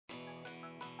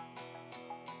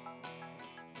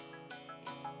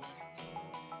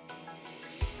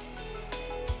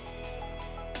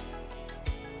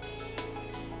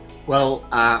Well,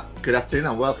 good afternoon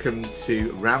and welcome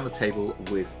to Round the Table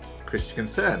with Christian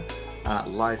Concern.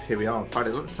 Live here we are on Friday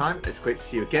lunchtime. It's great to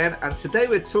see you again. And today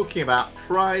we're talking about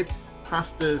pride,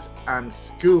 pastors and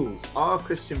schools. Are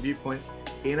Christian viewpoints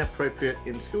inappropriate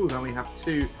in schools? And we have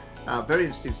two very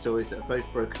interesting stories that are both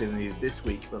broken in the news this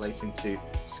week relating to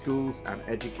schools and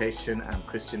education and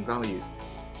Christian values.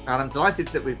 And I'm delighted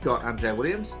that we've got Andrea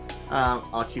Williams,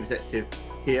 our Chief Executive,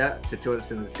 here to join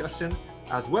us in the discussion,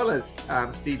 as well as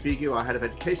Steve Bigu, our Head of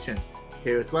Education,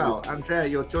 here as well. Andrea,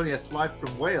 you're joining us live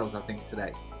from Wales, I think,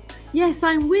 today. Yes,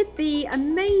 I'm with the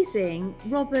amazing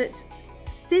Robert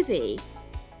Stivvy,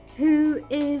 who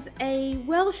is a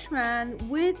Welshman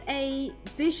with a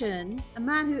vision, a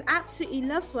man who absolutely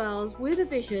loves Wales with a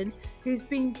vision, who's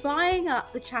been buying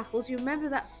up the chapels. You remember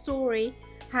that story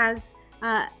has,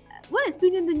 it's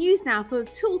been in the news now for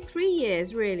 2 or 3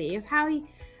 years, really, of how he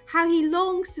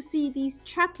longs to see these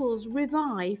chapels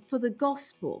revive for the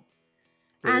gospel.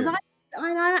 Brilliant. And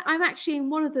I'm actually in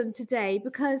one of them today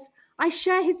because I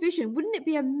share his vision. Wouldn't it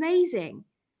be amazing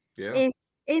if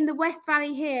in the West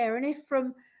Valley here, and if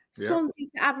from Swansea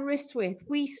to Aberystwyth,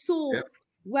 we saw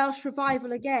Welsh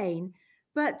revival again?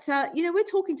 But, we're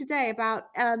talking today about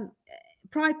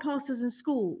pride, pastors and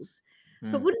schools.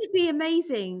 But wouldn't it be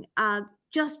amazing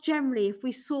just generally if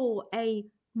we saw a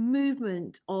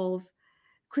movement of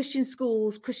Christian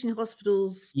schools, Christian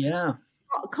hospitals,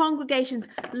 congregations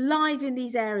live in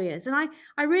these areas? And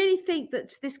I really think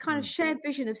that this kind of shared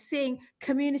vision of seeing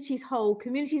communities whole,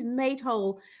 communities made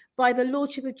whole by the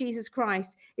Lordship of Jesus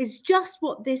Christ is just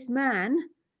what this man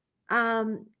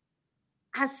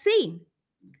has seen.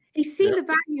 He's seen the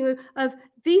value of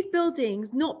these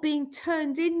buildings not being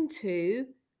turned into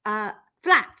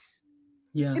flats.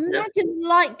 Imagine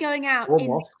light going out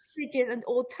in bridges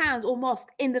or towns or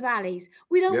mosques in the valleys.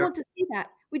 We don't want to see that.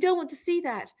 We don't want to see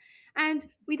that. And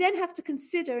we then have to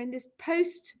consider in this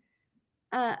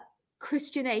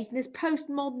post-Christian age, in this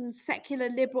post-modern secular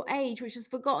liberal age, which has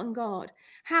forgotten God,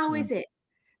 how is it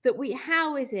that we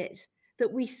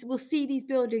will see these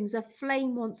buildings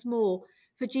aflame once more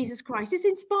for Jesus Christ? It's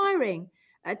inspiring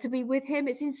to be with him.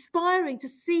 It's inspiring to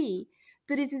see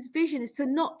that his vision is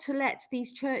not to let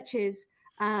these churches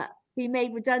be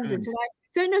made redundant. And I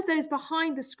don't know if those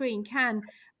behind the screen can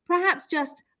perhaps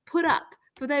just put up,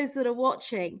 for those that are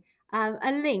watching,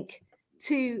 a link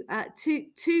to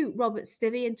Robert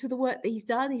Stivvy and to the work that he's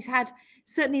done. He's had,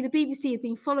 certainly the BBC have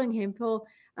been following him for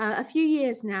a few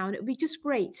years now, and it would be just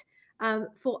great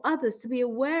for others to be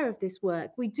aware of this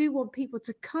work. We do want people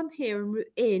to come here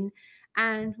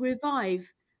and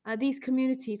revive these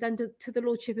communities under to the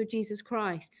Lordship of Jesus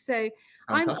Christ. So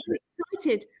fantastic. I'm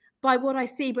excited by what I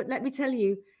see, but let me tell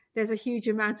you, there's a huge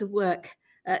amount of work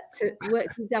to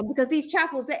be done, because these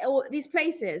chapels, these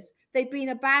places, they've been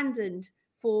abandoned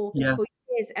for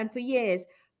years and for years.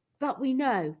 But we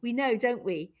know, don't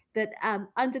we, that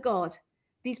under God,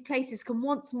 these places can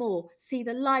once more see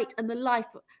the light and the life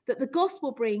that the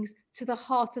gospel brings to the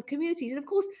heart of communities. And of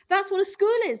course, that's what a school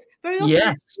is. Very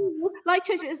often, school, like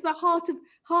church, is the heart of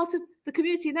the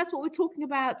community, and that's what we're talking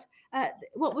about.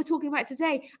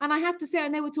 Today. And I have to say, I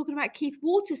know we're talking about Keith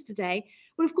Waters today,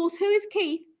 but of course, who is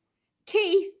Keith?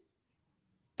 Keith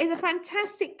is a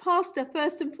fantastic pastor.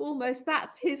 First and foremost,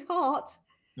 that's his heart.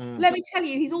 Let me tell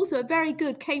you, he's also a very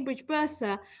good Cambridge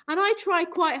bursar, and I tried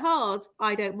quite hard,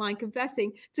 I don't mind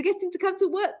confessing, to get him to come to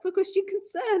work for Christian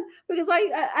Concern, because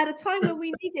at a time when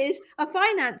we needed a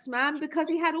finance man, because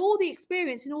he had all the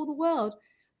experience in all the world,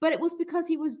 but it was because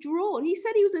he was drawn. He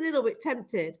said he was a little bit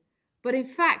tempted, but in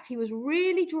fact, he was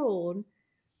really drawn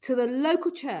to the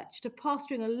local church, to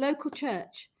pastoring a local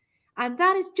church, and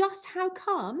that is just how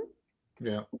come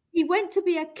he went to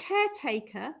be a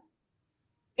caretaker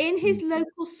in his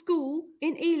local school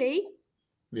in Ely,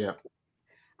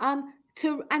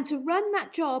 to run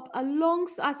that job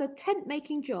as a tent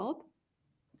making job,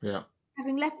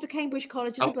 having left a Cambridge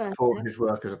College as a bursar, for his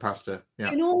work as a pastor,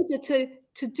 in order to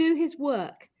do his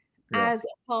work as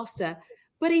a pastor.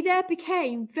 But he there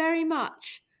became very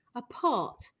much a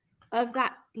part of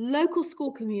that local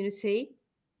school community,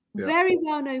 very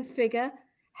well-known figure.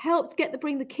 Helped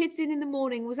bring the kids in the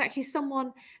morning, was actually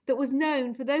someone that was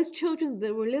known for those children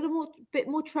that were a bit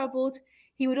more troubled.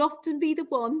 He would often be the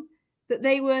one that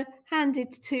they were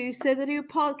handed to, so that he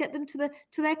would get them to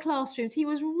their classrooms. He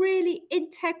was really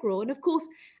integral. And of course,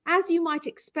 as you might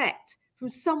expect from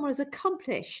someone as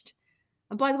accomplished,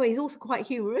 and by the way, he's also quite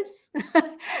humorous.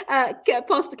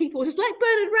 Pastor Keith Waters, like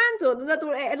Bernard Randall, another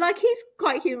one, like he's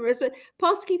quite humorous, but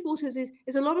Pastor Keith Waters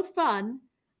is a lot of fun.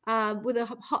 With a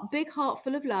big heart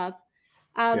full of love,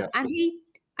 and he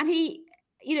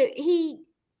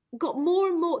got more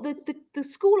and more. The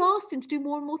school asked him to do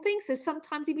more and more things. So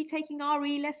sometimes he'd be taking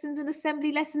RE lessons and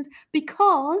assembly lessons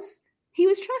because he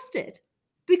was trusted,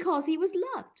 because he was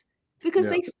loved, because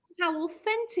they saw how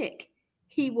authentic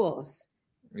he was.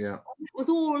 Yeah. And it was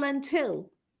all until,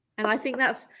 and I think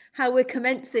that's how we're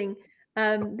commencing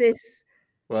this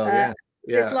live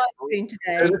stream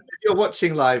today. So if you're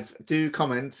watching live, do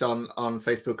comment on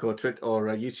Facebook or Twitter or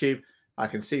YouTube. I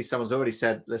can see someone's already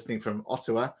said listening from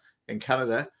Ottawa in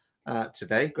Canada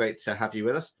today. Great to have you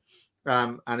with us.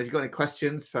 And if you've got any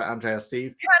questions for Andre or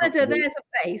Steve, Canada, there's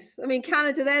a place. I mean,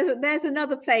 Canada, there's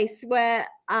another place where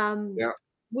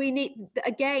we need,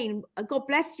 again, God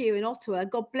bless you in Ottawa.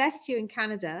 God bless you in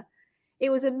Canada. It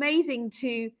was amazing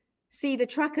to see the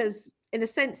truckers, in a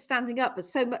sense, standing up, but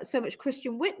so much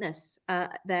Christian witness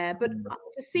there. But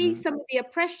to see some of the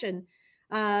oppression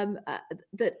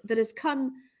that has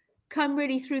come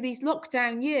really through these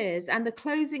lockdown years, and the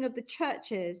closing of the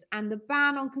churches, and the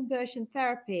ban on conversion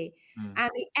therapy,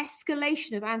 and the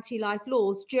escalation of anti-life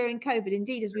laws during COVID,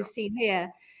 indeed, as we've seen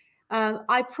here.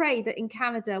 I pray that in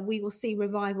Canada we will see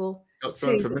revival. Got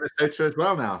someone from Minnesota as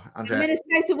well now, Andrea.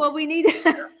 Minnesota, well, we need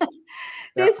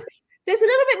there's a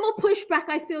little bit more pushback,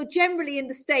 I feel, generally in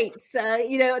the States.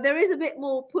 There is a bit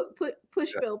more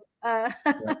push bill.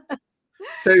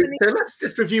 So let's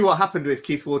just review what happened with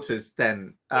Keith Waters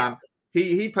then.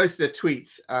 He posted a tweet.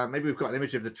 Maybe we've got an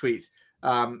image of the tweet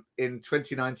in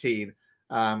 2019.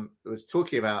 It was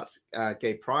talking about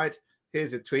gay pride.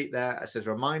 Here's a tweet there. It says,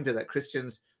 reminder that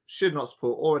Christians should not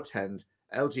support or attend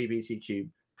LGBTQ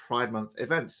Pride Month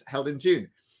events held in June.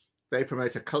 They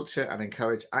promote a culture and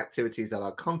encourage activities that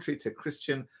are contrary to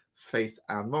Christian faith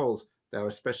and morals. They are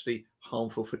especially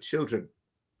harmful for children.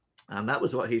 And that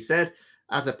was what he said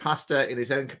as a pastor in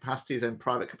his own capacity, his own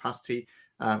private capacity,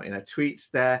 in a tweet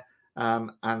there.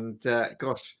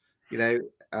 Gosh,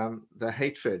 the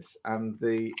hatred and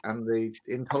the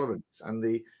intolerance and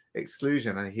the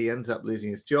exclusion, and he ends up losing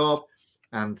his job.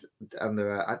 And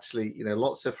there are actually,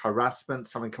 lots of harassment,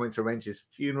 someone coming to arrange his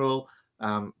funeral,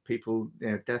 people,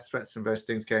 death threats and various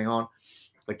things going on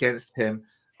against him,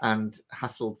 and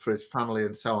hassled for his family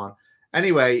and so on.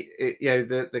 Anyway,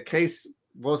 the case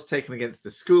was taken against the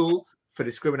school for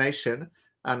discrimination,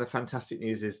 and the fantastic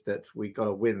news is that we got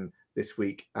a win this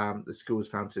week. The school was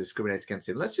found to discriminate against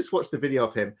him. Let's just watch the video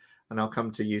of him, and I'll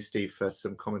come to you, Steve, for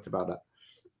some comment about that.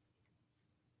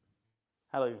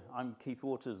 Hello, I'm Keith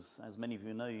Waters. As many of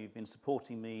you know, you've been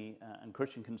supporting me and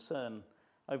Christian Concern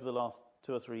over the last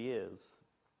 2 or 3 years.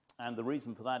 And the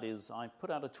reason for that is I put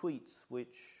out a tweet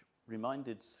which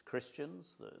reminded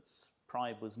Christians that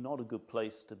Pride was not a good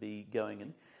place to be going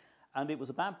in, and it was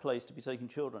a bad place to be taking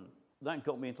children. That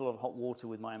got me into a lot of hot water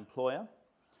with my employer,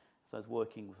 so I was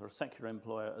working for a secular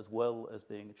employer as well as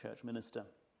being a church minister.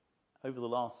 Over the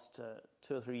last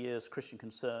 2 or 3 years, Christian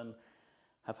Concern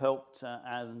have helped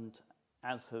and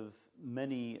as have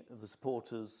many of the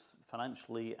supporters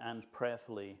financially and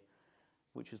prayerfully,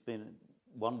 which has been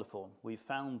wonderful. We've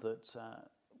found that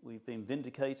we've been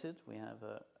vindicated. We have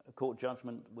a court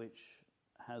judgment which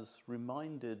has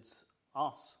reminded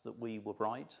us that we were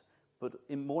right, but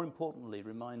more importantly,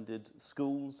 reminded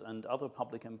schools and other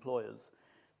public employers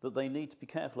that they need to be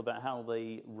careful about how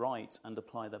they write and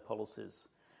apply their policies,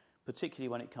 particularly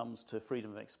when it comes to freedom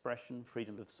of expression,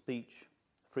 freedom of speech,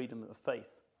 freedom of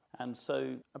faith. And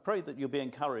so I pray that you'll be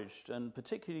encouraged, and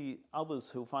particularly others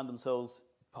who find themselves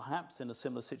perhaps in a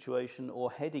similar situation or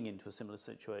heading into a similar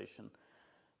situation,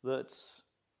 that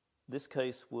this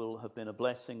case will have been a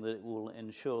blessing, that it will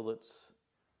ensure that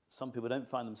some people don't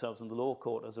find themselves in the law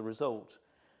court as a result.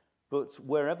 But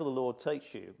wherever the Lord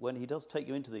takes you, when he does take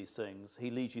you into these things, he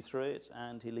leads you through it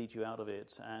and he leads you out of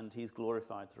it, and he's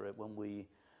glorified through it when we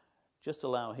just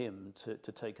allow him to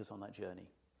take us on that journey.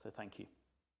 So thank you.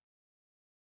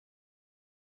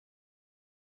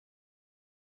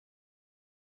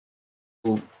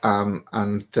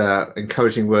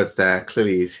 Encouraging words there.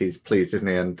 Clearly he's pleased, isn't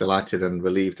he, and delighted and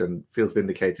relieved and feels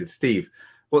vindicated. Steve,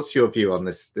 what's your view on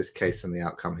this case and the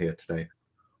outcome here today?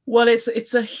 Well,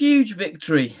 it's a huge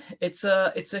victory. It's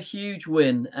a huge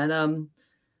win, and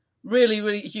really,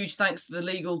 really huge thanks to the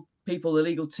legal people, the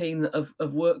legal team that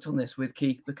have worked on this with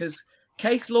Keith, because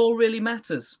case law really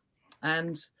matters,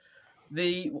 and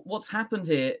what's happened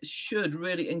here should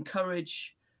really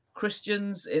encourage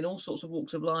Christians in all sorts of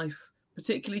walks of life,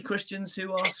 particularly Christians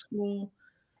who are school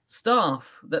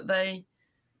staff, that they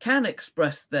can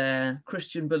express their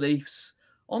Christian beliefs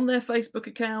on their Facebook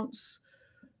accounts,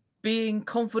 being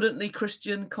confidently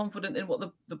Christian, confident in what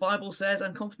the Bible says,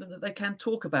 and confident that they can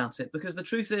talk about it. Because the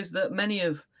truth is that many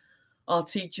of our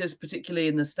teachers, particularly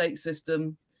in the state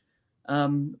system,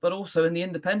 but also in the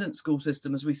independent school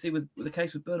system, as we see with the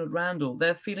case with Bernard Randall.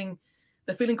 They're feeling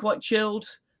quite chilled.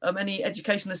 Any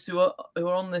educationalists who are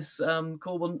on this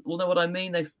call will know what I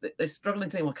mean. They're struggling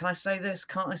to think, well, can I say this?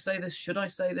 Can't I say this? Should I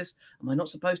say this? Am I not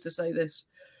supposed to say this?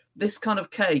 This kind of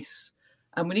case,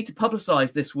 and we need to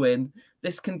publicise this win.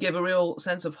 This can give a real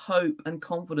sense of hope and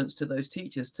confidence to those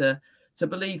teachers to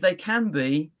believe they can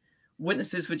be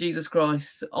witnesses for Jesus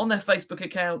Christ on their Facebook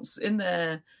accounts, in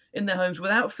their homes,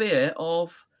 without fear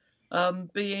of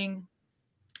being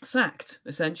sacked,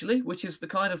 essentially, which is the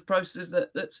kind of process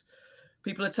that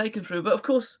people are taken through. But of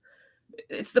course,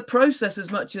 it's the process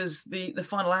as much as the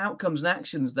final outcomes and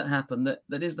actions that happen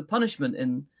that is the punishment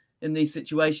in these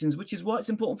situations, which is why it's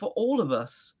important for all of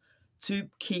us to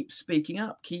keep speaking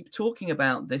up, keep talking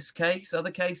about this case, other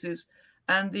cases,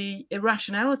 and the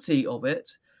irrationality of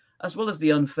it, as well as the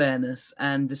unfairness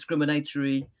and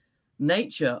discriminatory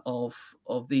nature of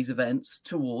these events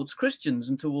towards Christians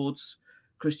and towards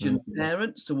Christian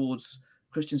parents, towards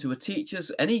Christians who are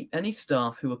teachers, any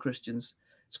staff who are Christians.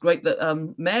 It's great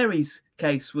that Mary's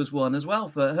case was one as well,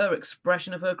 for her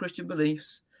expression of her Christian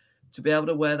beliefs, to be able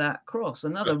to wear that cross.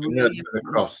 Another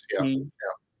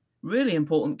really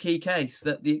important key case,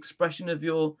 that the expression of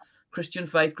your Christian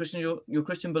faith, your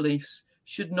Christian beliefs,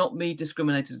 should not be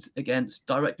discriminated against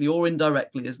directly or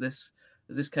indirectly, as this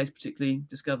case particularly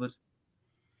discovered.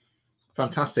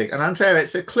 Fantastic. And Andrea,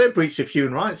 it's a clear breach of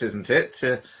human rights, isn't it,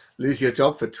 to lose your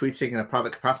job for tweeting in a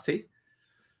private capacity?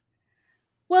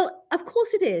 Well, of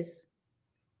course it is,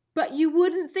 but you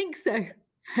wouldn't think so.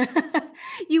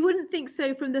 You wouldn't think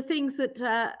so from the things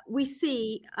that we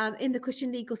see in the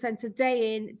Christian Legal Centre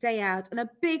day in, day out. And a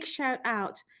big shout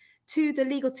out to the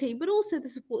legal team, but also the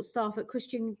support staff at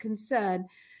Christian Concern,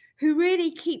 who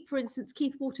really keep, for instance,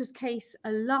 Keith Waters' case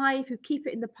alive, who keep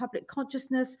it in the public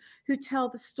consciousness, who tell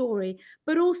the story,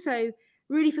 but also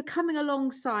really for coming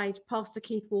alongside Pastor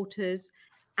Keith Waters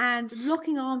and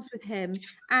locking arms with him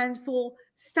and for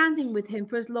standing with him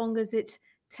for as long as it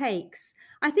takes.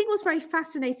 I think what's very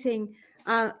fascinating,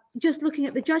 just looking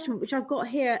at the judgment, which I've got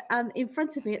here in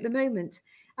front of me at the moment,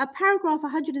 paragraph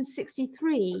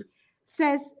 163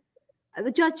 says,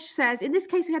 the judge says, in this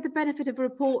case, we had the benefit of a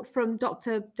report from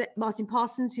Dr. Martin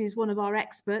Parsons, who's one of our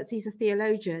experts. He's a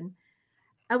theologian.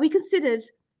 And we considered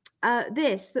that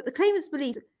the claimant's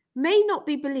beliefs may not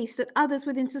be beliefs that others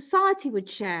within society would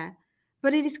share,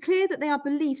 but it is clear that they are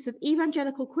beliefs of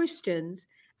evangelical Christians,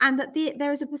 and that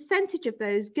there is a percentage of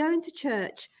those going to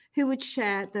church who would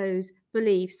share those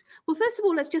beliefs. Well, first of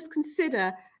all, let's just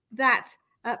consider that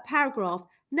paragraph.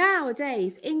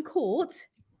 Nowadays, in court,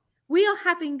 we are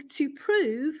having to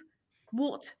prove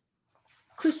what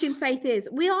Christian faith is.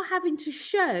 We are having to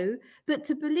show that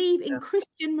to believe in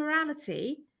Christian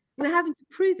morality, we're having to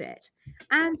prove it.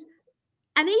 And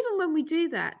even when we do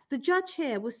that, the judge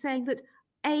here was saying that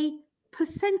a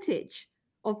percentage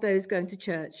of those going to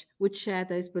church would share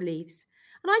those beliefs.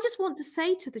 And I just want to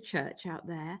say to the church out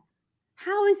there,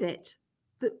 how is it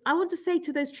that I want to say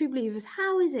to those true believers,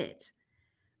 how is it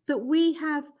that we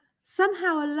have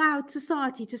somehow allowed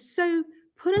society to so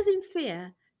put us in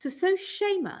fear, to so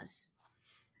shame us,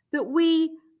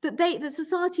 that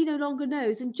society no longer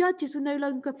knows, and judges will no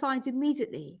longer find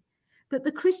immediately that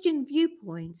the Christian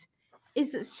viewpoint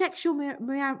is that sexual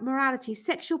morality,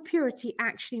 sexual purity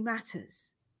actually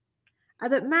matters,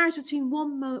 and that marriage between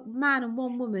one man and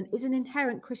one woman is an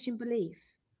inherent Christian belief.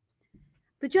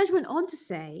 The judge went on to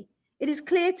say, it is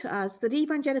clear to us that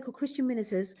evangelical Christian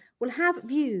ministers will have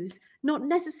views not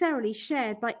necessarily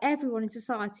shared by everyone in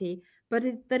society, but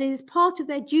that it is part of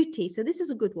their duty. So this is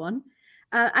a good one,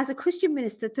 as a Christian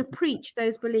minister, to preach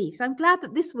those beliefs. I'm glad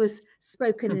that this was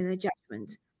spoken in a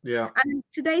judgment. Yeah. And in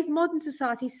today's modern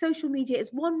society, social media is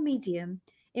one medium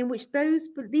in which these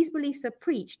beliefs are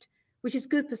preached, which is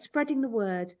good for spreading the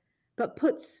word, but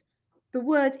puts the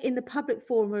word in the public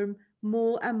forum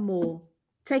more and more.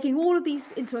 Taking all of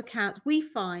these into account, we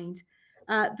find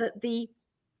that the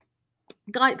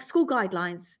school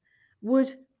guidelines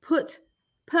would put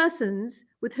persons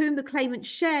with whom the claimant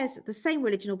shares the same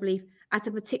religion or belief at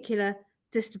a particular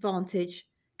disadvantage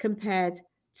compared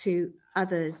to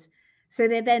others. So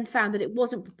they then found that it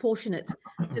wasn't proportionate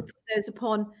to put those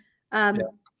upon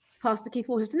Pastor Keith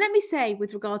Waters. And let me say,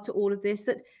 with regard to all of this,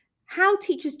 that how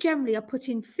teachers generally are put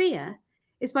in fear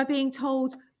is by being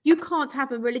told, you can't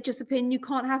have a religious opinion, you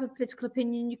can't have a political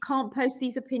opinion, you can't post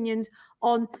these opinions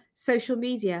on social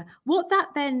media. What that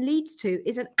then leads to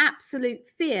is an absolute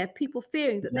fear, people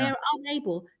fearing that they are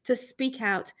unable to speak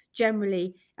out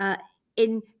generally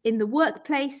in the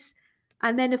workplace.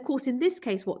 And then, of course, in this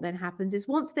case, what then happens is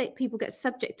once people get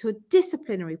subject to a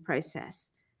disciplinary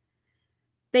process,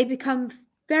 they become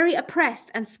very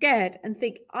oppressed and scared and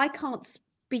think, I can't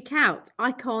speak out,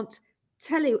 I can't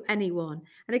tell anyone.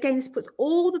 And again, this puts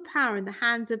all the power in the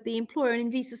hands of the employer and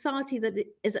indeed society that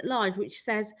is at large, which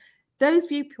says those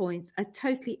viewpoints are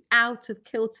totally out of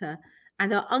kilter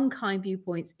and are unkind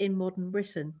viewpoints in modern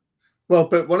Britain. Well,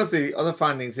 but one of the other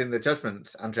findings in the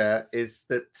judgment, Andrea, is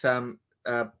that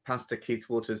Pastor Keith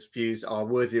Waters' views are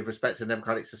worthy of respect in a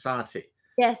democratic society.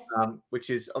 Yes. Which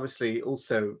is obviously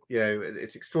also,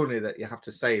 it's extraordinary that you have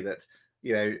to say that,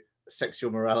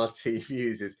 sexual morality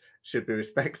views should be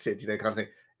respected, kind of thing.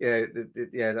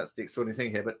 That's the extraordinary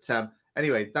thing here. But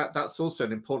anyway, that's also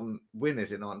an important win,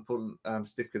 is it not? An important,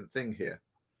 significant thing here.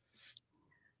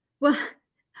 Well,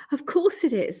 of course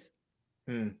it is.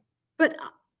 But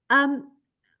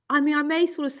I mean, I may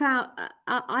sort of sound,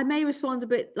 I may respond a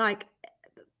bit like,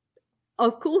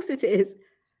 of course it is.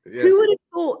 Yes. Who would have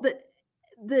thought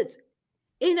that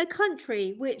in a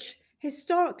country which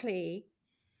historically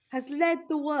has led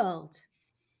the world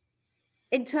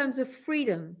in terms of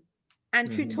freedom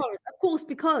and true tolerance, of course,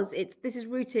 because this is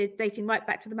rooted, dating right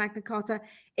back to the Magna Carta,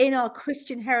 in our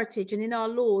Christian heritage and in our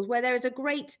laws, where there is a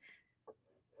great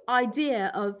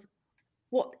idea of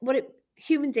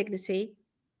human dignity,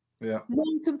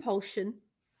 non-compulsion.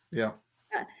 Who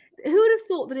would have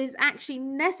thought that it is actually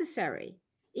necessary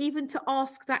even to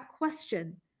ask that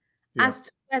question as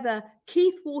to whether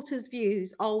Keith Waters'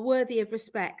 views are worthy of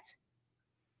respect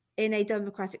in a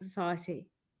democratic society?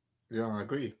 Yeah, I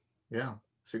agree. Yeah,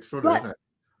 it's extraordinary, isn't it?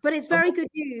 But it's very good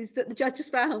news that the judges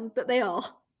found that they are.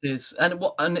 It is, and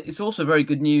it's also very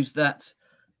good news that,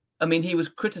 I mean, he was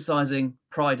criticising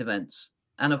pride events,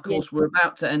 and of course we're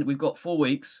about to end. We've got 4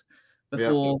 weeks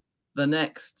before the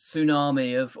next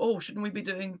tsunami of, shouldn't we be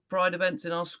doing pride events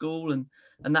in our school?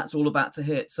 And that's all about to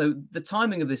hit. So the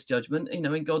timing of this judgment,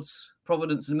 in God's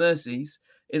providence and mercies,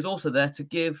 is also there to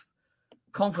give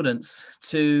confidence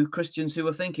to Christians who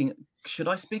are thinking, should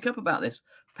I speak up about this?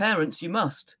 Parents, you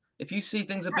must. If you see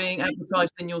things are being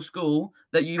advertised in your school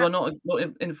that you are not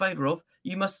in favour of,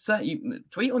 you must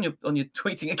tweet on your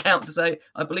tweeting account to say,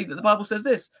 I believe that the Bible says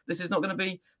this. This is not going to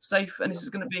be safe, and this is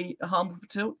going to be harmful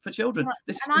for children.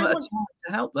 This is a time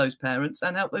to help those parents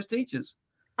and help those teachers.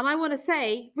 And I want to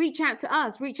say, reach out to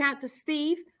us. Reach out to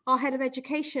Steve, our head of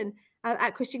education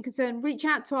at Christian Concern. Reach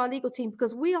out to our legal team,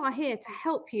 because we are here to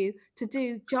help you to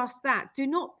do just that. Do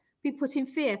not be put in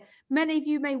fear. Many of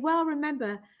you may well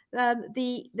remember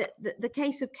the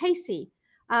case of Casey,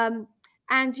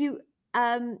 and you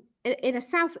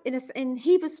in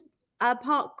Heavers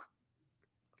Park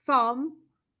Farm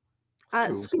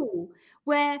school,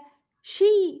 where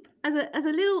she, as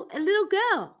a little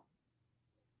girl,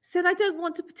 said, I don't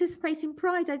want to participate in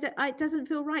pride. It doesn't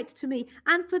feel right to me.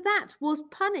 And for that was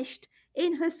punished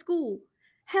in her school,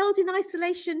 held in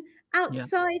isolation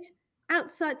outside,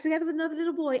 together with another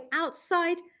little boy,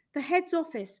 outside the head's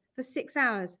office for 6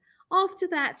 hours. After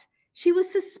that, she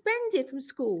was suspended from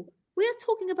school. We are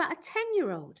talking about a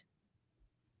 10-year-old.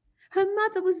 Her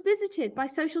mother was visited by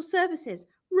social services,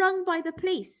 rung by the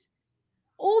police,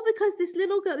 all because this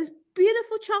little girl, this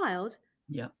beautiful child,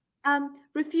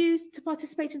 refused to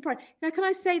participate in pride. Now, can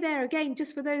I say there again,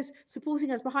 just for those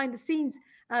supporting us behind the scenes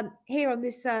here on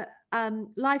this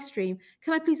live stream,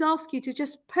 can I please ask you to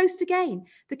just post again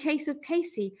the case of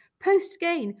Casey, post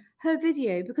again her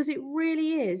video, because it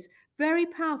really is very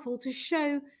powerful to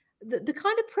show the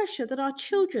kind of pressure that our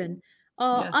children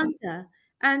are under.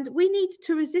 And we need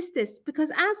to resist this,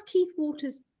 because as Keith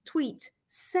Waters' tweet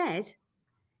said,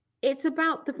 it's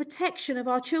about the protection of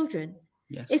our children.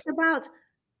 Yes. It's about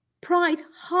pride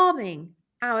harming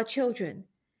our children.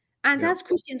 And as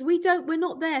Christians, we're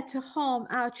not there to harm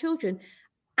our children.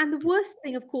 And the worst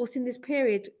thing, of course, in this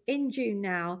period in June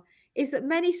now, is that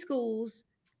many schools,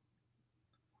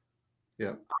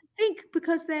 I think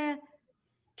because they're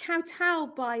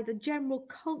kowtowed by the general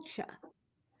culture,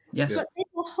 but they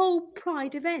will hold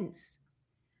pride events,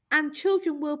 and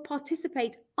children will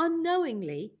participate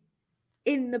unknowingly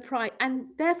in the pride, and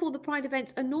therefore the pride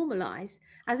events are normalized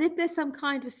as if there's some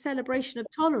kind of celebration of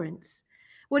tolerance,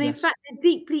 when in fact they're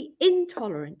deeply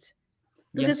intolerant.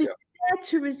 Because if you dare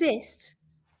to resist,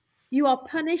 you are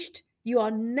punished, you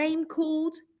are name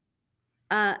called,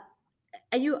 and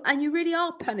you really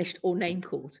are punished or name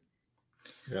called.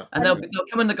 Yeah. And they'll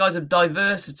come in the guise of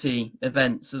diversity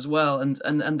events as well,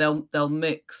 and they'll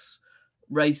mix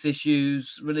race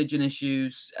issues, religion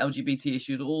issues, LGBT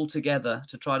issues all together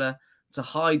to try to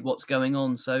hide what's going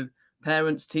on. So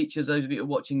parents, teachers, those of you who are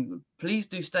watching, please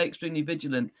do stay extremely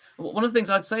vigilant. One of the things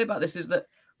I'd say about this is that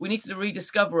we need to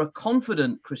rediscover a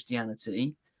confident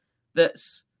Christianity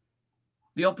that's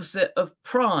the opposite of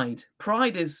pride.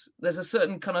 Pride is, there's a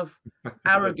certain kind of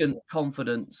arrogant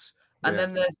confidence. And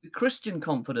then there's the Christian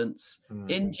confidence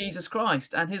in Jesus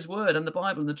Christ and his word and the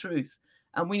Bible and the truth.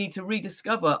 And we need to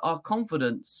rediscover our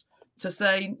confidence to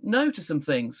say no to some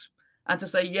things and to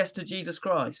say yes to Jesus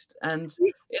Christ. And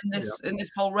in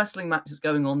this whole wrestling match that's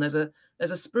going on, there's a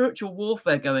spiritual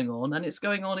warfare going on, and it's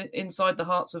going on inside the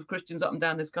hearts of Christians up and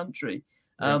down this country.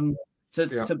 To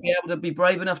be able to be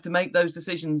brave enough to make those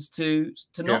decisions to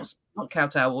not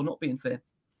kowtow or not be in fear.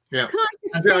 Yeah, Can I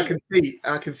just say,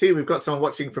 I can see we've got someone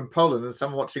watching from Poland and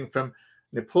someone watching from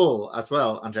Nepal as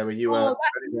well. Andrea, where you that's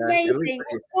amazing.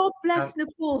 God bless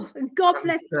Nepal and God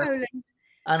bless Poland.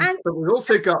 But we've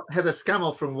also got Heather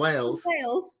Scammell from Wales.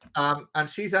 And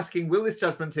she's asking, will this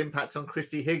judgment impact on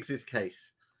Christy Higgs's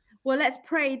case? Well, let's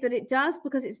pray that it does,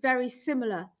 because it's very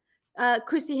similar.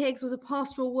 Christy Higgs was a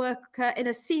pastoral worker in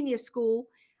a senior school,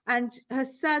 and her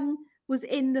son was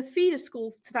in the feeder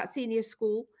school to that senior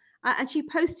school, and she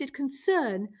posted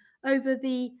concern over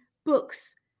the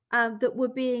books that were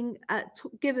being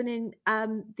given in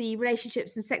the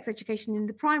relationships and sex education in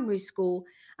the primary school,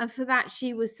 and for that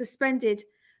she was suspended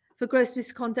for gross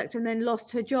misconduct and then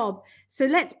lost her job. So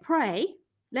let's pray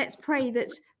that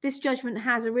this judgment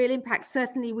has a real impact.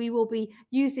 Certainly we will be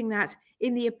using that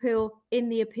in the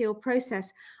appeal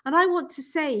process. And I want to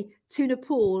say to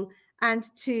Nepal and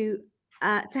to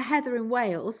Heather in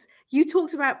Wales, you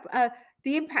talked about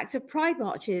the impact of pride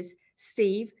marches,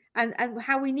 Steve, and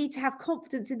how we need to have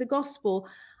confidence in the gospel.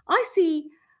 I see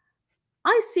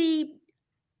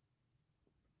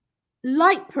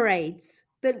light parades,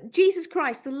 that Jesus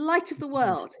Christ, the light of the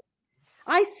world.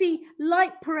 I see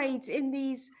light parades in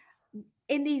these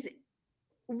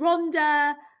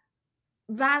Rhondda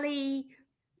Valley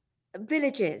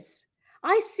villages.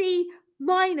 I see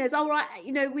miners. All right,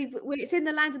 it's in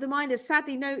the land of the miners.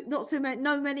 Sadly, no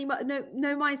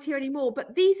mines here anymore.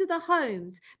 But these are the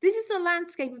homes. This is the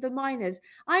landscape of the miners.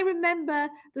 I remember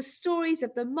the stories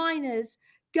of the miners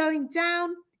going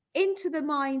down into the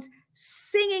mines,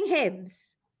 singing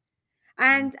hymns.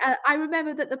 And I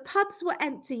remember that the pubs were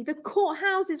empty, the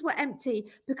courthouses were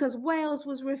empty, because Wales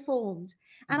was reformed.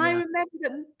 And I remember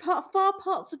that far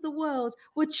parts of the world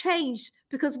were changed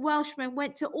because Welshmen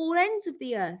went to all ends of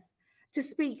the earth to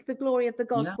speak the glory of the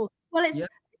gospel. Well, it's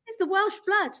the Welsh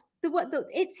blood.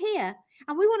 It's here.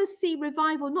 And we want to see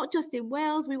revival, not just in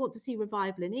Wales. We want to see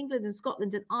revival in England and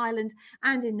Scotland and Ireland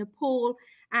and in Nepal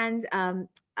and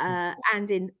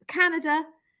in Canada.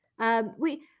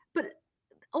 But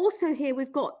also here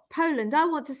we've got Poland. I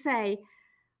want to say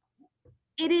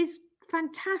it is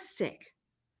fantastic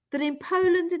that in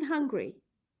Poland and Hungary,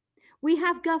 we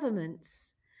have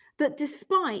governments that,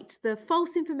 despite the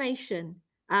false information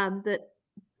that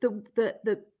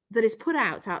is put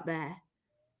out there,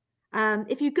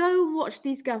 if you go and watch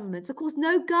these governments, of course,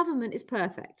 no government is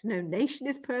perfect. No nation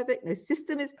is perfect. No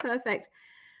system is perfect.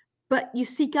 But you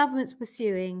see governments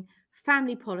pursuing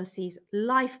family policies,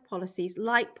 life policies,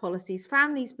 light policies,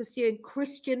 families pursuing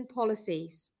Christian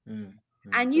policies.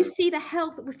 And you see the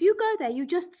health. If you go there, you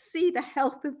just see the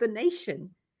health of the nation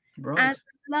and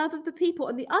the love of the people.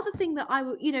 And the other thing that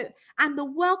and the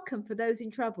welcome for those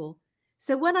in trouble.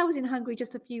 So when I was in Hungary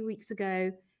just a few weeks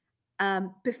ago,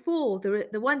 before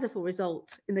the wonderful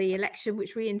result in the election,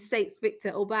 which reinstates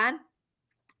Viktor Orban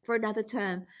for another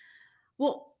term,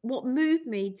 what moved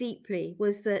me deeply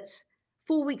was that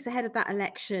 4 weeks ahead of that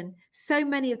election, so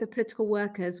many of the political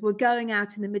workers were going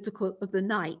out in the middle of the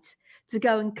night to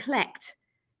go and collect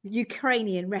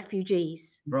Ukrainian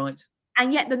refugees. Right.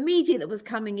 And yet the media that was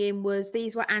coming in was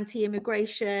these were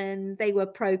anti-immigration, they were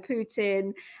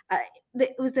pro-Putin.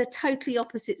 It was the totally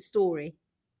opposite story.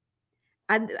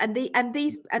 And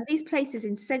these places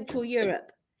in Central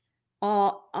Europe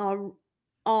are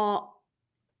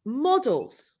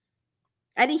models.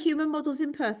 Any human model is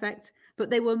imperfect, but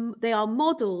they are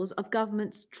models of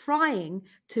governments trying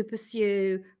to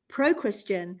pursue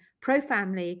pro-Christian,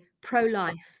 pro-family,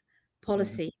 pro-life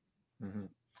policies. Mm-hmm.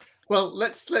 Well,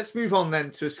 let's move on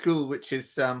then to a school which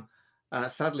is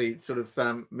sadly sort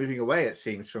of moving away, it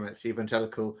seems, from its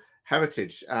evangelical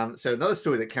heritage. So another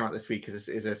story that came out this week is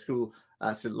a school,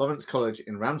 St. Lawrence College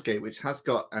in Ramsgate, which has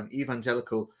got an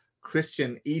evangelical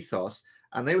Christian ethos,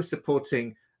 and they were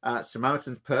supporting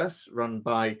Samaritan's Purse, run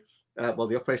by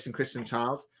the Operation Christian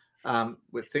Child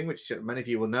thing, which many of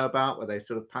you will know about, where they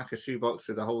sort of pack a shoebox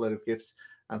with a whole load of gifts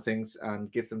and things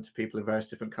and give them to people in various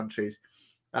different countries.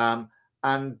 Some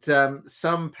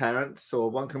parents,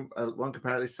 or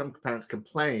some parents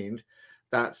complained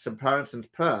that Samaritan's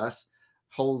Purse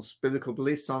holds biblical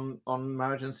beliefs on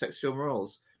marriage and sexual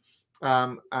morals.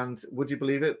 And would you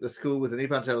believe it? The school with an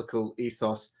evangelical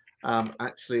ethos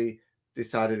actually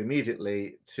decided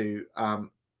immediately to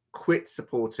quit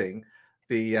supporting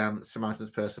the Samaritan's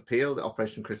Purse appeal, the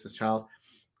Operation Christmas Child,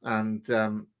 and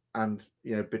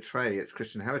betray its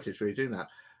Christian heritage. Really doing that.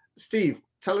 Steve,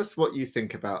 tell us what you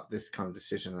think about this kind of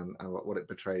decision and what it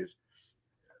betrays.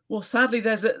 Well, sadly,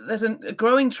 there's a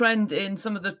growing trend in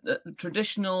some of the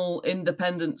traditional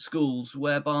independent schools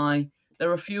whereby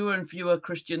there are fewer and fewer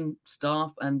Christian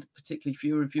staff, and particularly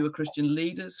fewer and fewer Christian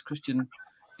leaders, Christian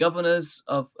governors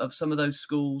of some of those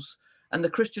schools, and the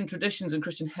Christian traditions and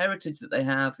Christian heritage that they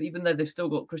have, even though they've still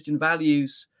got Christian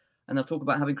values, and they'll talk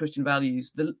about having Christian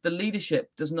values, the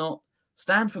leadership does not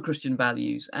stand for Christian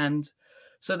values. And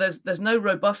so there's no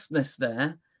robustness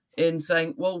there in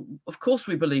saying, well, of course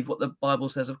we believe what the Bible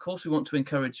says. Of course we want to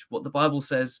encourage what the Bible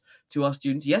says to our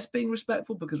students. Yes, being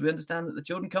respectful, because we understand that the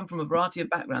children come from a variety of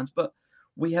backgrounds, but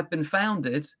we have been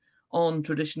founded on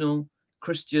traditional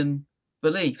Christian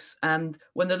beliefs. And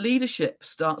when the leadership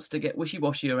starts to get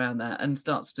wishy-washy around that and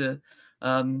starts to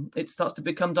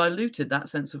become diluted, that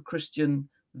sense of Christian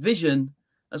vision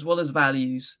as well as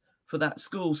values for that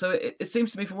school. So it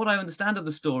seems to me, from what I understand of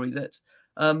the story, that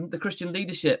the Christian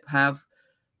leadership have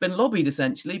been lobbied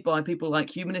essentially by people like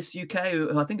Humanists UK,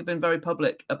 who I think have been very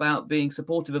public about being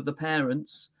supportive of the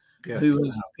parents who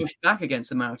have pushed back against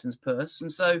Samaritan's Purse.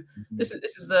 And so this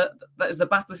is the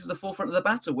battle. This is the forefront of the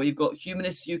battle, where you've got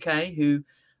Humanists UK who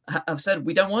have said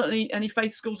we don't want any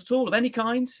faith schools at all of any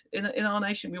kind in our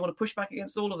nation. We want to push back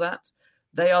against all of that.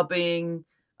 They are being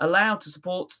allowed to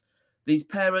support these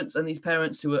parents, and these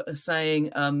parents who are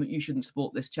saying you shouldn't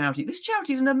support this charity. This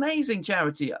charity is an amazing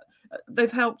charity.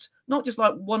 They've helped not just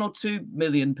like 1 or 2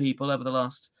 million people over the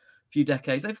last few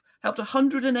decades. They've helped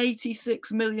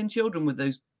 186 million children with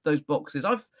those boxes.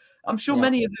 I'm sure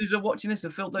many of those who are watching this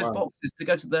have filled those boxes to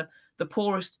go to the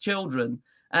poorest children.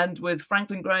 And with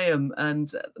Franklin Graham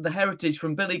and the heritage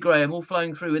from Billy Graham all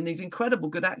flowing through in these incredible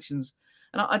good actions.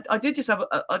 And I did just had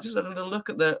a little look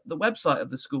at the website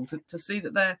of the school to see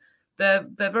that their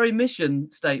very mission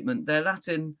statement, their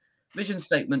Latin vision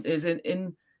statement, is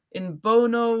in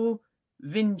bono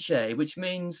vince, which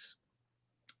means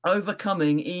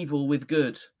overcoming evil with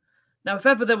good. Now, if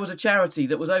ever there was a charity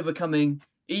that was overcoming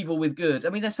evil with good, I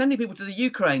mean, they're sending people to the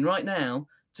Ukraine right now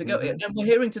to go. And we're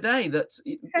hearing today that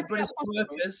British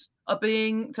workers are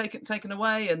being taken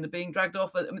away and they're being dragged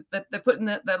off. I mean, they're putting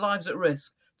their lives at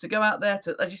risk to go out there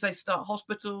to, as you say, start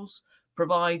hospitals,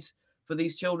 provide for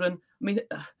these children. I mean,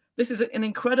 this is an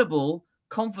incredible,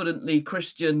 confidently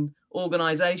Christian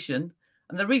organization.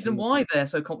 And the reason why they're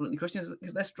so confidently Christian is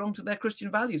because they're strong to their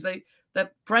Christian values.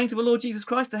 They're praying to the Lord Jesus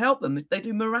Christ to help them. They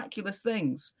do miraculous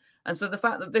things. And so the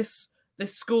fact that this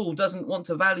school doesn't want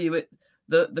to value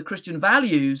the Christian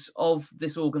values of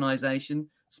this organization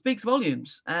speaks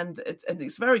volumes. And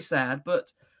it's very sad,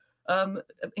 but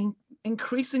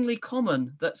increasingly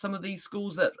common that some of these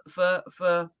schools that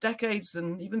for decades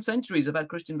and even centuries have had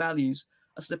Christian values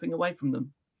are slipping away from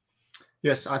them.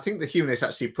 Yes, I think the Humanists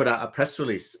actually put out a press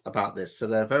release about this, so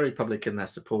they're very public in their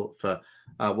support for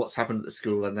what's happened at the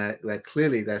school, and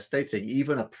they're stating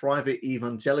even a private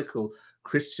evangelical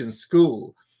Christian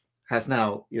school has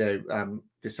now,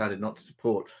 decided not to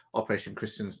support Operation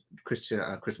Christmas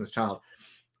Child,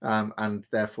 and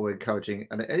therefore encouraging.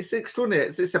 And it's extraordinary.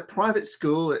 It's a private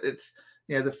school. It's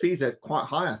the fees are quite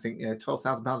high. I think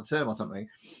 £12,000 a term or something,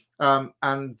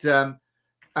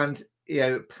 and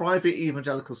private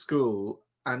evangelical school,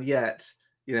 and yet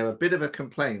a bit of a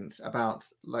complaint about,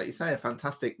 like you say, a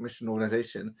fantastic mission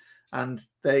organization, and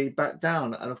they back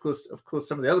down. And of course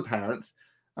some of the other parents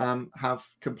have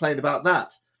complained about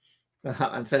that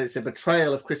and said it's a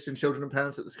betrayal of Christian children and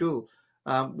parents at the school,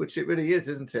 which it really is,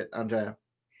 isn't it, Andrea?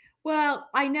 Well,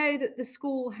 I know that the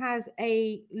school has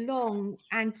a long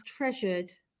and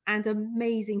treasured and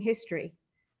amazing history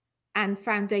and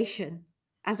foundation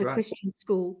as a Christian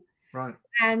school. Right.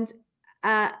 And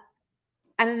an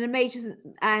amazing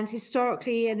and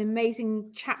historically an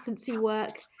amazing chaplaincy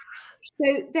work.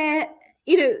 So there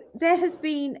has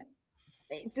been,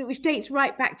 which dates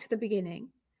right back to the beginning.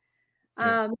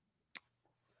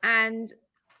 And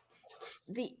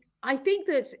I think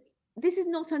that this is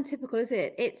not untypical, is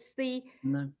it? It's they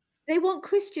want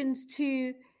Christians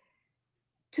to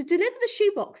deliver the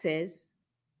shoe boxes.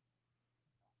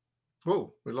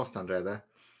 Oh, we lost Andrea there.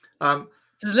 To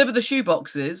deliver the shoe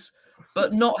boxes,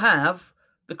 but not have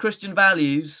the Christian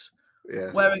values,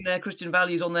 wearing their Christian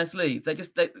values on their sleeve.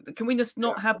 Can we just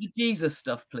not have the Jesus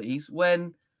stuff, please?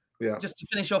 Just to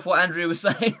finish off what Andrea was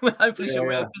saying, hopefully she'll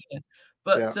realize it.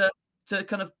 But to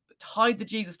kind of hide the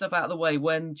Jesus stuff out of the way,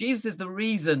 when Jesus is the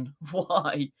reason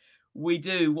why we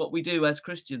do what we do as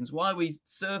Christians, why we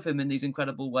serve him in these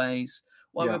incredible ways,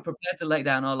 why we're prepared to lay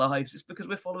down our lives, it's because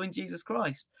we're following Jesus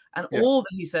Christ. And Yeah. all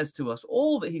that he says to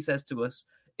us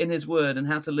in his word and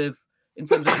how to live in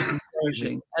terms of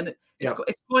flourishing. And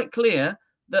it's quite clear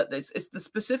that it's the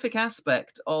specific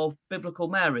aspect of biblical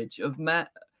marriage, of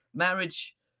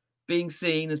marriage being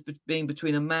seen as being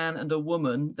between a man and a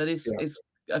woman, that is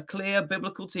a clear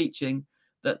biblical teaching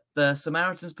that the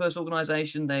Samaritan's Purse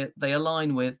organization they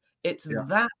align with. It's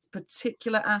that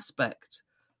particular aspect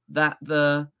that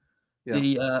the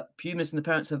humanists and the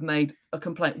parents have made a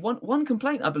complaint. One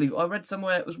complaint, I believe I read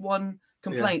somewhere, it was one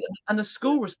complaint, and the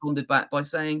school responded back by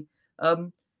saying,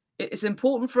 it's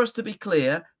important for us to be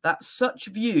clear that such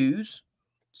views,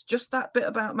 it's just that bit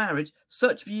about marriage,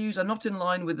 such views are not in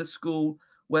line with the school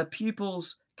where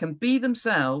pupils can be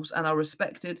themselves and are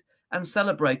respected and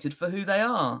celebrated for who they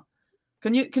are.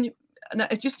 Can you now,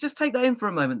 just take that in for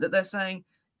a moment, that they're saying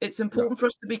it's important for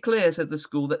us to be clear, says the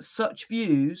school, that such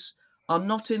views are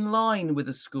not in line with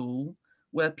a school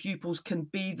where pupils can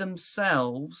be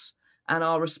themselves and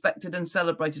are respected and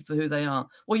celebrated for who they are.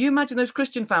 Well, you imagine those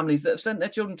Christian families that have sent their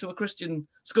children to a Christian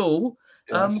school.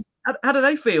 How do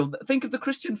they feel? Think of the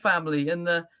Christian family and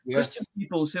the Christian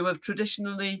pupils who have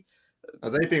traditionally... Are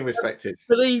they being respected?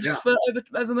 Beliefs for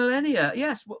over millennia.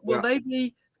 Yes. Will they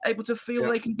be able to feel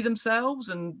they can be themselves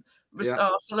and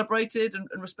are celebrated and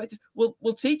respected?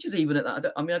 Will teachers even at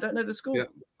that? I don't know the school,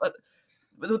 but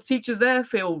the teachers there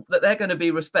feel that they're going to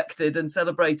be respected and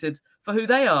celebrated for who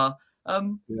they are.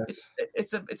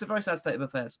 It's a very sad state of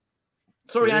affairs.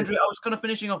 Sorry, Andrew, I was kind of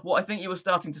finishing off what I think you were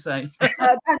starting to say.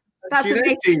 That's do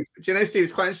you know, Steve,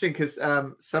 it's quite interesting because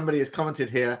somebody has commented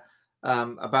here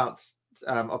about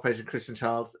Operation Christian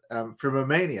Child from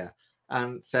Romania,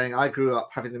 and saying, I grew up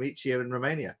having them each year in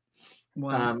Romania.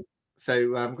 Wow. So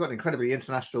we've got an incredibly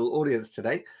international audience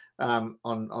today on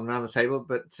Round the Table,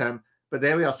 but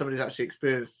there we are, somebody who's actually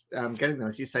experienced getting them,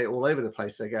 as you say, all over the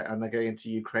place. They're going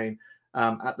into Ukraine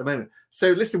at the moment.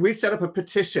 So listen, we've set up a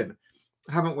petition,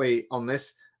 haven't we, on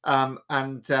this? And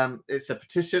it's a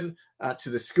petition to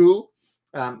the school.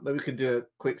 Maybe we can do a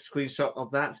quick screenshot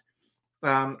of that.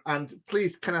 And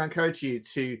please, can I encourage you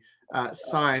to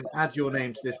add your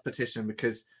name to this petition,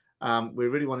 because we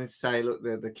really wanted to say, look,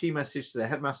 the key message to the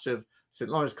headmaster of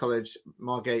St. Lawrence College,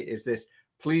 Margate, is this: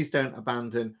 please don't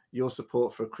abandon your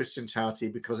support for a Christian charity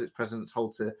because its presidents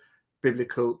hold to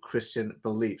biblical Christian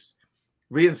beliefs.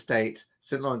 Reinstate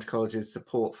St. Lawrence College's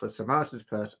support for Samaritan's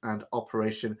Purse and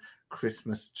Operation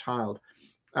Christmas Child.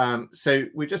 So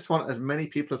we just want as many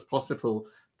people as possible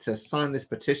to sign this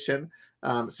petition.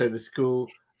 So the school,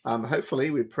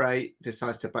 hopefully, we pray,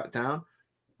 decides to back down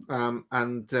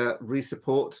and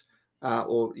re-support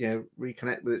or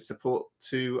reconnect with its support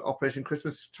to Operation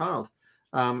Christmas Child,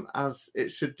 as it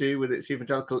should do with its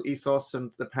evangelical ethos,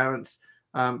 and the parents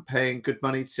paying good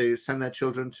money to send their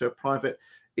children to a private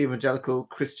evangelical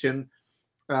Christian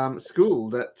school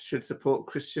that should support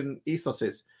Christian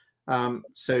ethoses.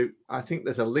 So I think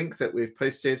there's a link that we've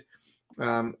posted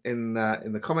in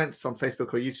the comments on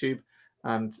Facebook or YouTube,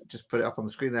 and just put it up on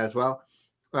the screen there as well.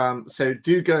 So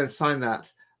do go and sign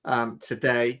that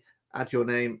today. Add your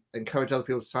name, encourage other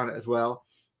people to sign it as well.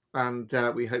 And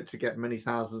we hope to get many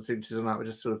thousand signatures on that. We're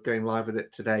just sort of going live with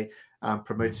it today,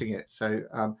 promoting it.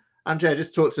 So Andrea,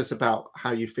 just talk to us about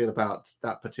how you feel about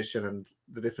that petition and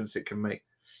the difference it can make.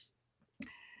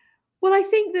 Well, I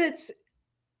think that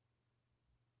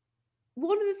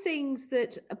one of the things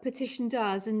that a petition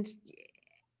does, and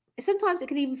sometimes it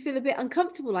can even feel a bit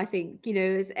uncomfortable, I think,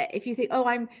 as if you think, oh,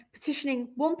 I'm petitioning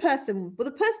one person. Well,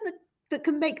 the person that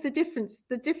can make the difference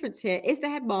here is the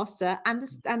headmaster and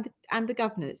the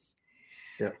governors.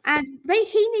 Yeah. And they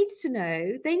need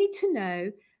to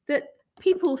know that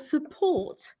people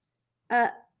support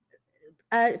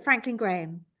Franklin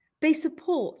Graham. They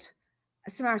support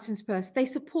Samaritan's Purse. They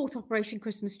support Operation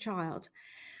Christmas Child.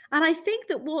 And I think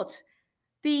that what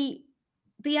the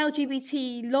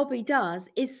LGBT lobby does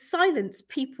is silence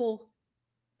people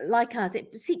like us.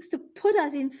 It seeks to put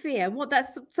us in fear. And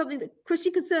that's something that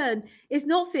Christian Concern is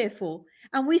not fearful.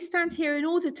 And we stand here in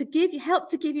order to help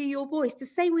to give you your voice, to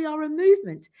say we are a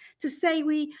movement, to say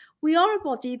we are a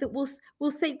body that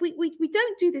will say we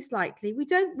don't do this lightly. We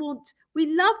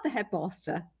love the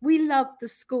headmaster. We love the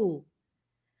school.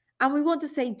 And we want to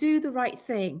say, do the right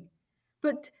thing.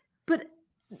 But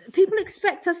people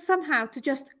expect us somehow to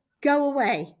just go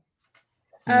away.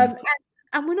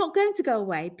 And we're not going to go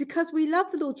away, because we love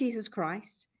the Lord Jesus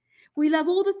Christ. We love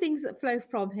all the things that flow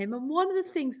from him. And one of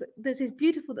the things that is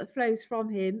beautiful that flows from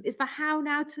him is the how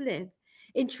now to live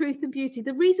in truth and beauty.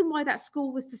 The reason why that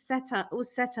school was set up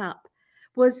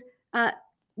was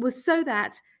so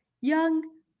that young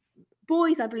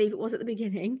boys, I believe it was at the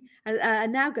beginning,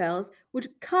 and now girls, would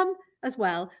come as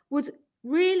well, would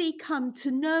really come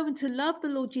to know and to love the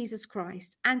Lord Jesus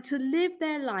Christ and to live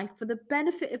their life for the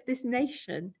benefit of this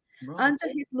nation under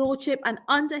his lordship and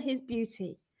under his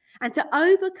beauty, and to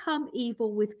overcome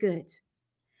evil with good.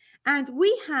 And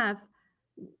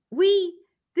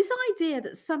this idea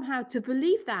that somehow to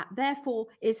believe that therefore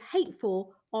is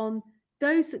hateful on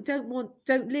those that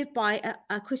don't live by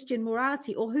a Christian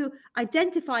morality, or who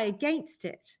identify against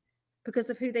it because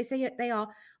of who they say they are.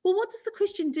 Well, what does the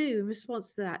Christian do in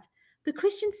response to that? The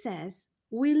Christian says,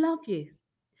 we love you,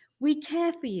 we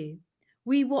care for you,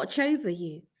 we watch over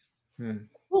you.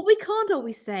 What we can't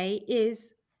always say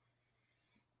is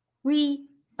we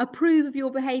approve of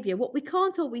your behavior. What we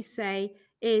can't always say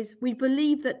is we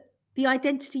believe that the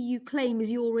identity you claim is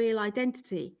your real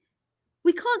identity.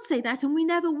 We can't say that, and we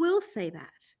never will say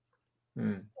that.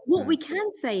 What we can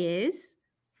say is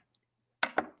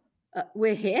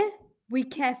we're here, we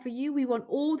care for you, we want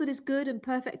all that is good and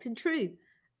perfect and true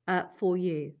for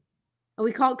you. And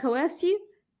we can't coerce you,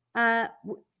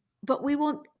 but we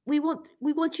want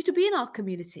you to be in our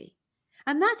community.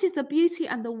 And that is the beauty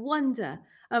and the wonder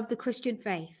of the Christian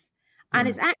faith. And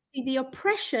it's actually the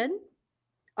oppression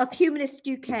of humanist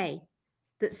UK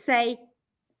that say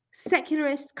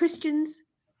secularist Christians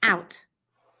out.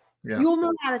 Your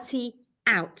morality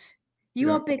out.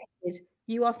 You are bigoted.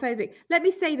 You are phobic. Let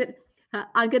me say that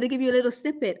I'm going to give you a little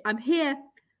snippet. I'm here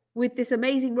with this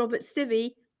amazing Robert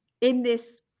Stivvey in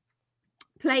this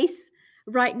place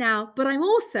right now, but I'm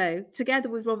also together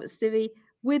with Robert Stivvey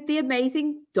with the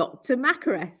amazing Dr.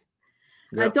 Makareth.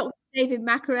 Dr. David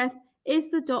Makareth is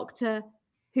the doctor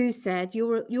who said,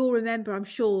 you'll remember, I'm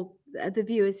sure, the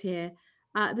viewers here,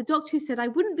 the doctor who said, I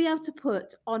wouldn't be able to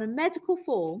put on a medical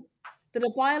form that a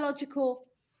biological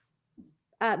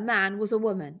man was a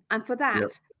woman, and for that,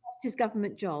 that's his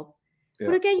government job.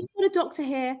 But again, you've got a doctor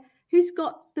here who's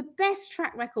got the best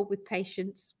track record with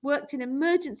patients, worked in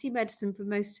emergency medicine for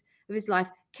most of his life,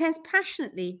 cares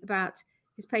passionately about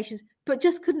his patients, but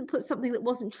just couldn't put something that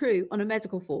wasn't true on a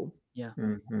medical form.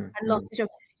 And lost his job.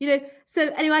 So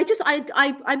anyway,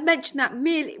 I mentioned that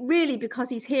really because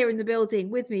he's here in the building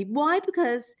with me. Why?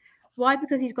 Because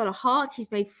he's got a heart.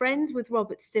 He's made friends with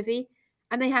Robert Stivvey,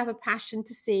 and they have a passion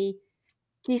to see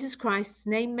Jesus Christ's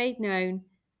name made known,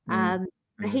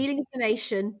 the healing of the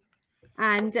nation,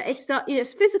 and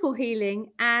it's physical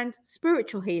healing and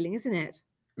spiritual healing, isn't it?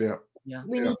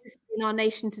 We need to see in our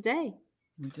nation today.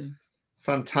 We do.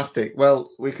 Fantastic.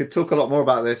 Well, we could talk a lot more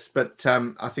about this, but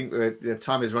I think the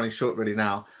time is running short really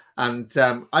now. And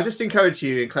I just encourage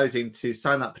you in closing to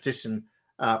sign that petition,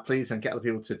 please, and get other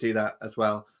people to do that as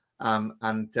well.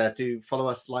 And do follow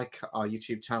us, like our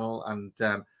YouTube channel and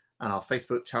our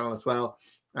Facebook channel as well,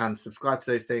 and subscribe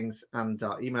to those things, and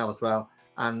our email as well.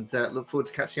 And look forward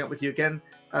to catching up with you again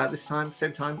this time,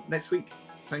 same time next week.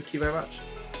 Thank you very much.